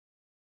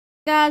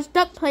Guys,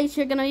 Duck Playz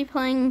here, gonna be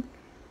playing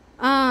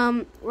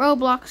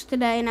Roblox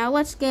today. Now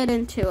let's get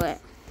into it.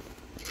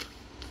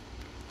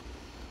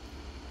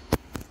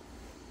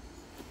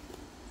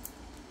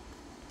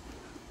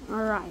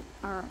 Alright.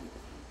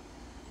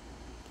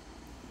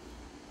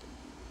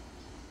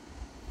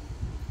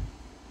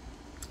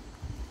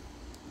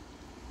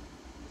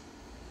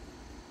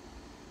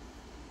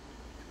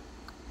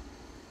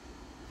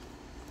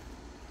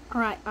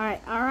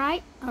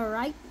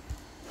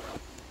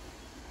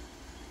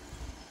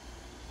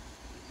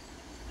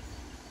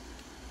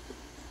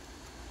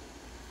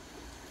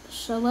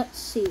 So let's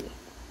see.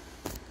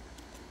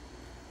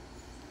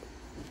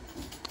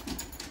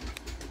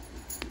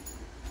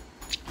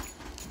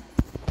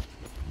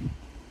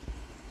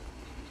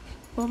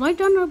 Well, I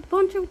done a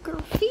bunch of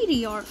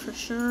graffiti art for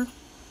sure.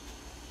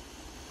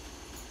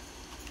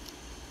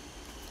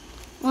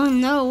 Oh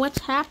no,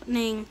 what's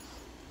happening?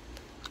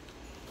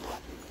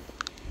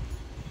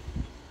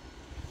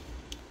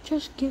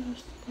 Just give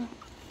us that.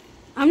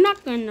 I'm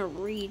not gonna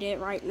read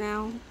it right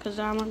now because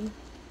I'm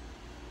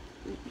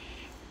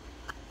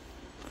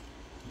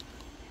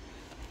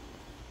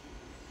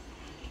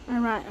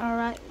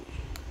Alright.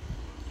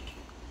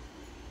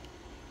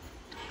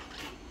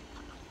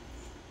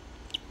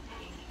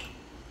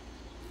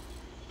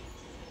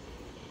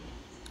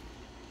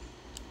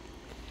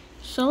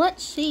 So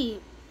let's see.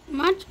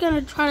 I'm just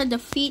gonna try to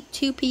defeat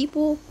 2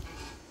 people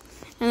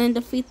and then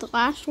defeat the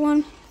last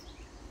one.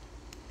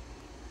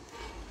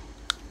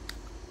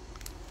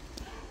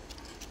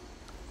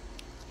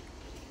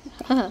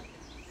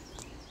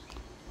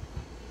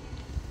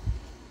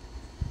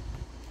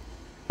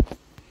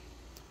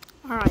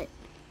 Alright.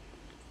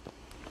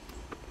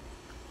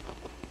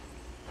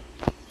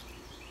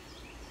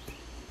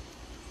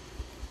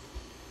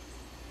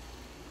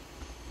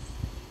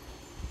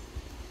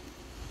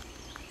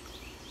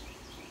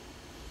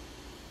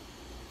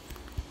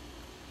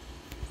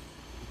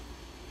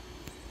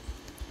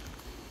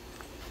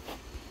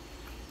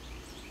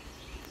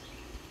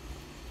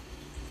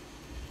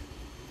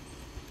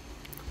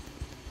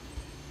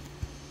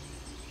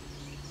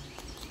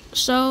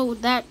 So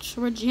that's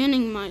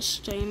regening my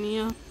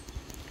stamina.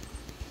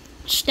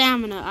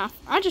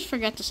 I just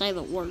forgot to say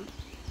the word.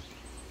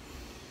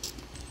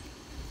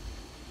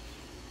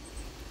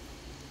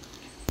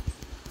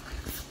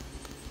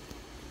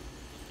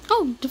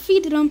 Oh,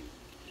 defeated him.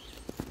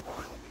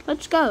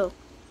 Let's go.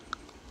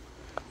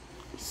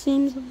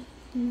 Seems like...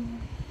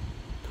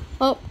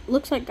 Oh,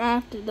 looks like I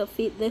have to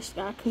defeat this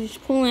guy because he's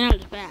pulling out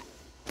his bat.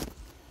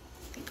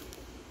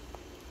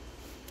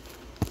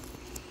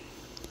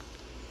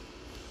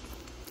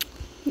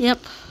 Yep.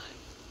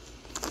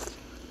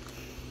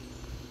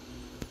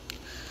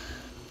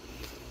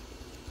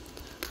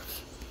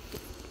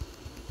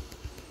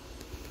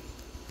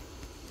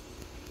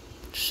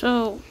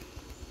 So,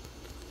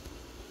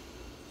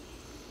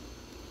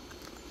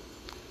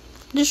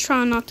 just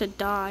trying not to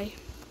die.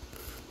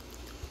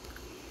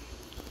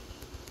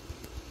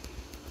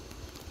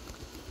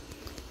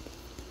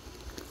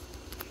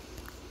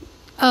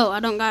 Oh, I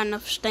don't got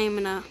enough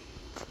stamina.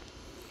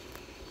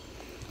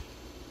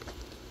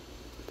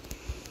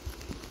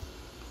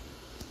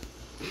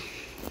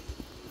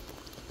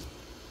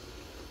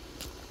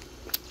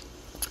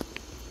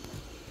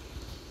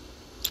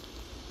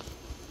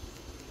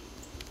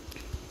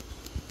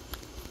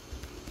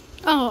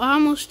 Oh, I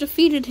almost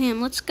defeated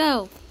him. Let's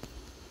go.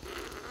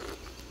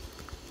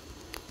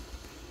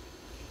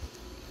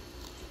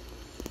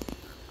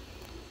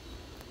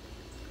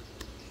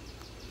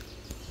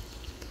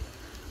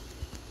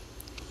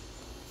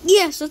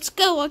 Yes, let's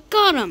go. I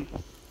got him.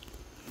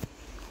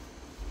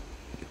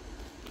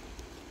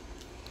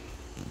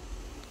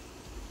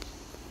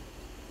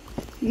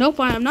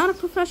 Nope, I am not a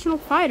professional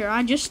fighter.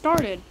 I just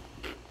started.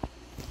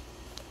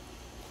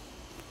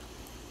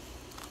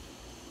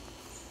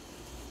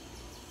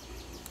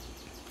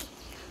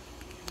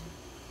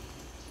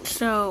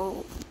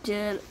 So,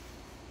 did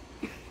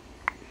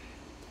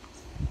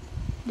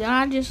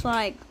I just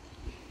like...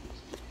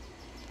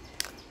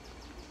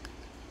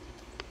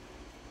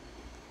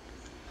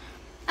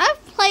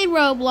 I've played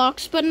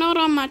Roblox, but not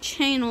on my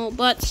channel.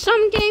 But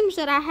some games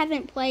that I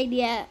haven't played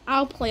yet,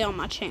 I'll play on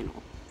my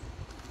channel.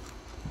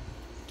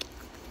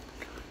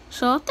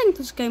 So I think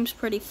this game's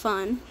pretty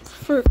fun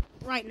for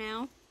right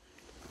now.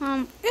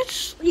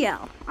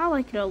 Yeah, I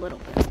like it a little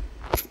bit.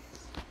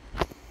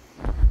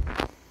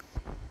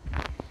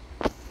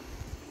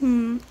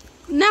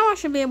 Now I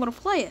should be able to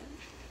play it.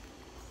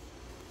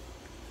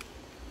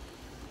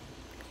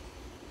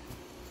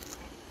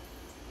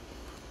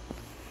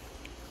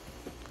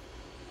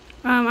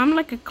 I'm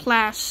like a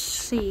class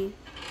C.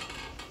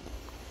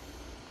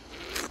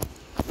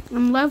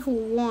 I'm level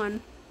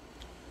 1.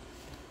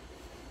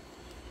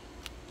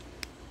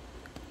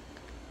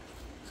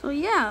 So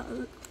yeah,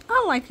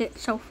 I like it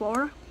so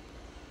far.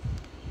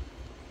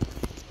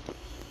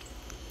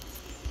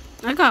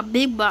 I got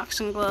big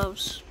boxing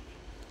gloves.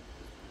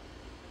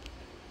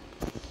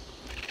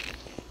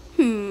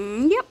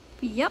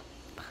 Yep.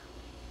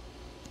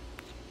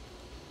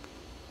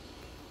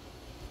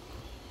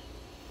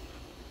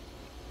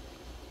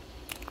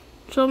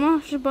 So am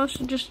I supposed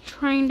to just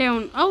train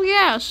down? Oh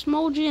yeah,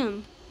 small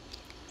gym.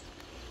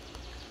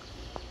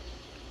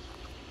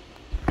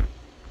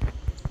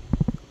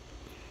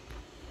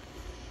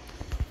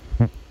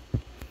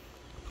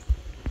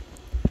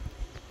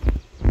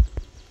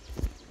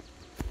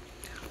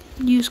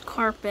 Use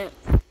carpet.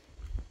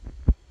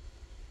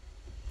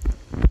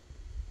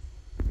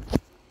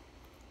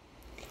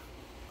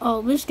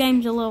 Oh, this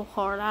game's a little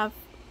hard.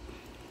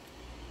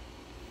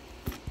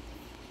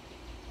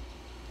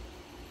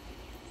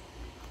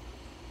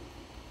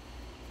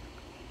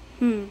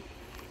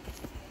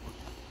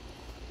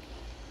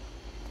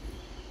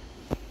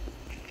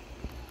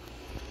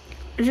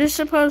 Is this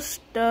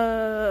supposed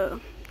to...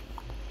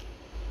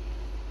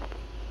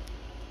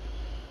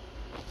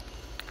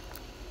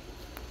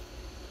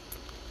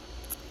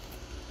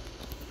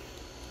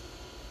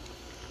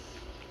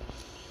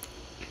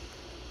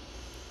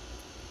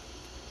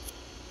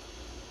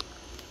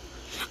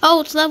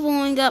 Oh, it's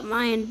leveling up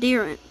my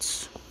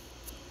endurance.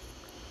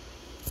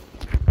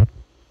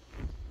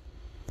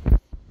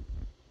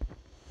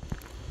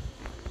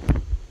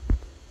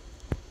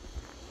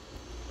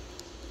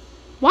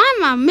 Why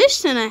am I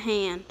missing a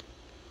hand?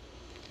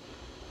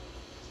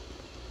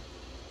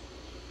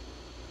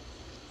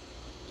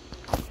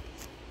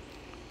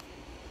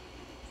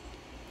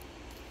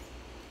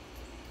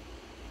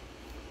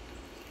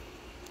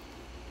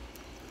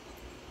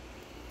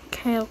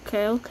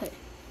 Okay.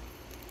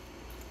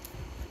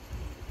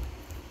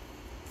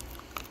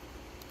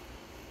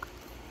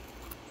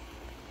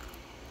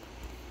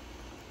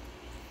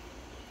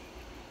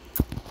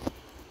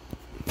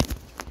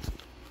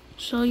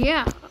 So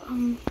yeah,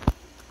 I'm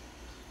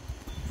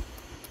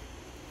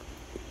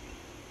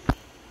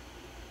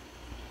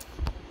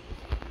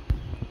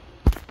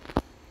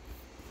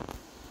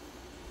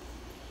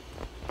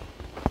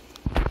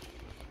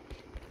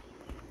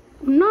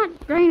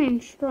not gaining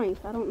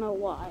strength. I don't know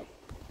why.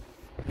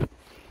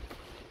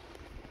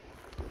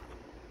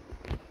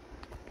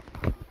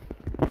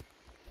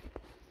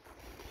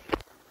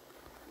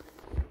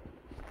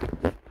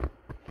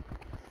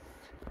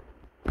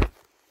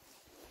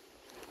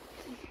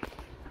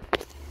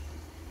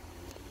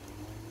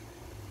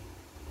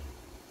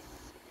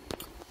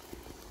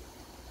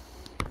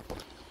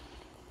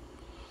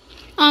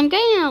 I'm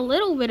gaining a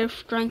little bit of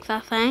strength, I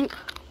think.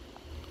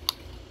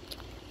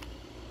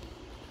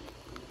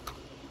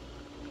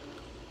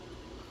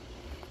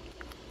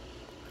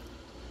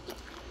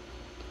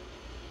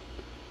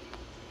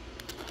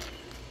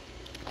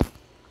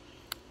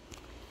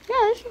 Yeah,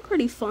 this is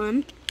pretty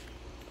fun.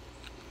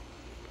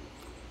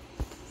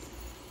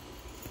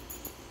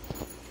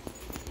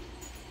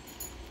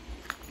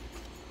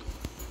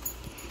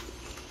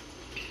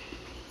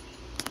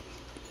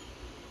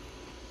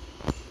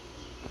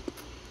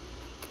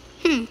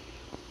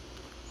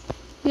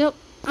 Yep,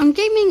 I'm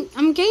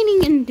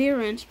gaining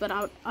endurance, but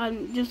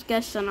I'm just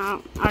guessing.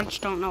 I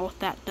just don't know what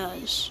that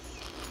does.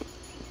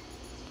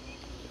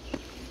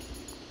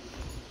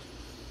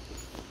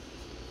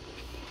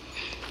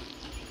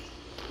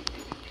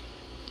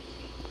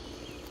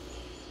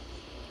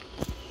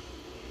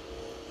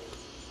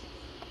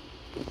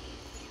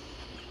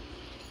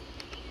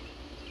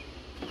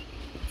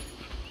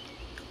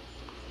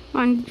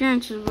 My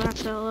endurance is about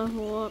to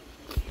level up.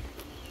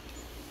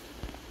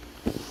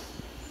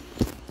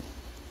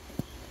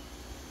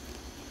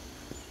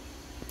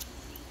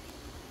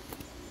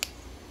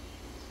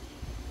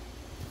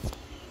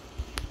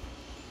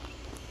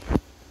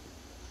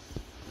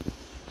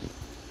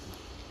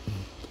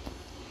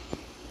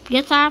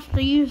 Guess I have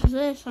to use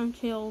this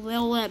until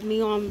they'll let me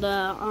on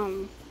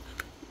the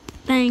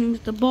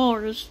things, the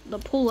bars, the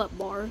pull-up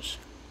bars.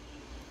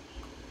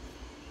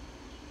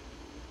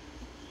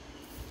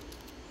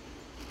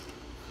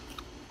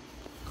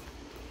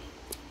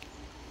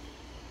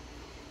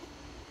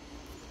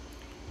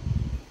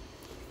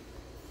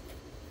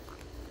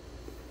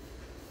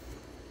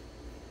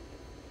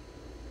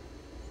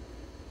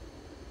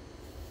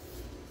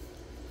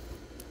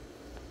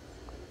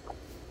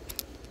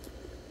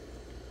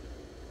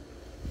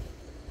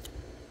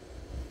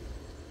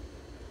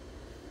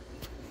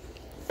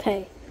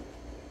 Okay.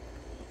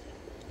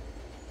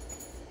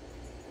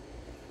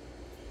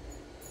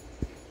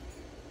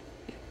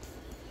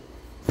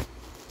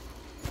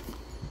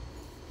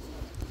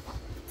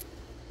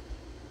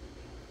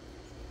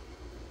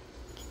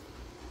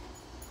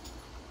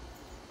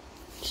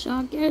 So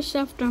I guess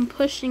after I'm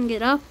pushing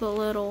it up a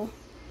little,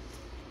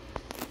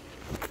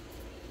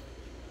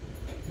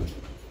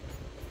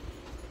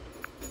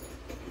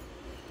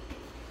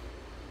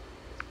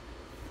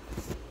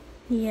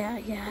 yeah.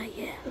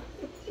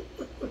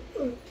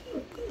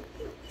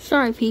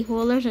 Sorry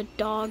people, there's a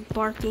dog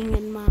barking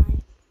in my...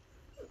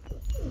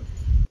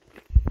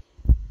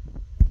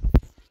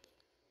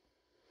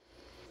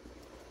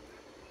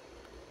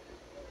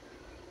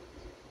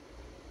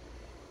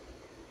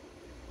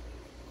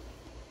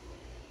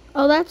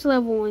 Oh, that's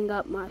leveling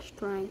up my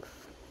strength.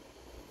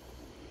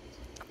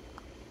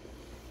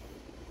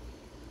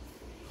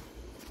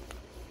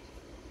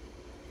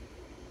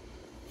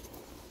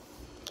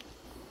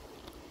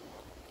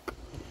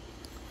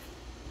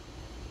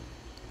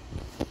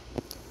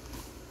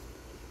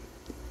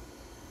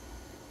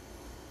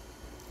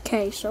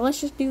 Okay, so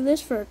let's just do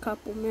this for a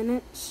couple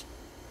minutes.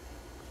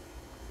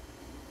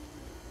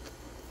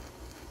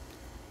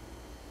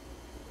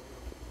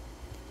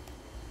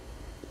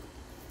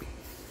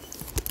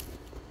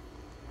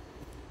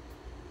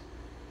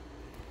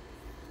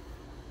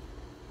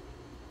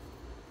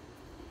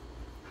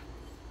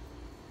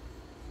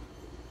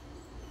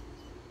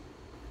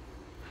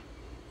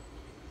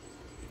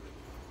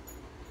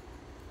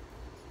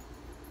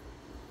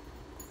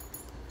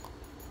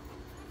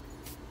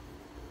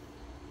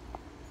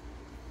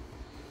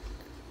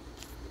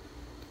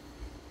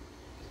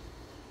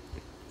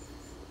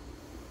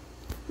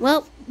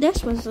 Well,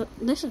 this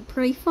is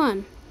pretty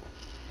fun.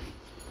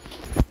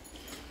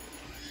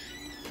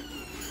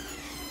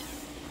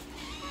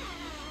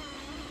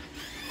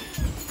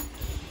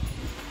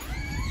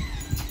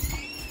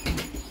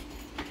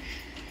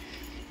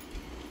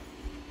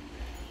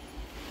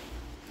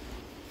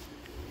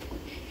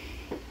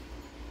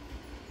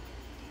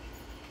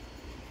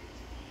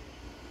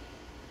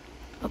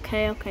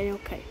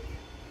 Okay.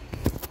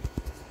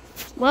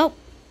 Well,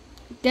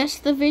 guess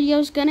the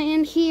video's gonna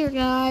end here,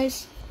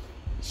 guys.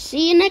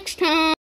 See you next time.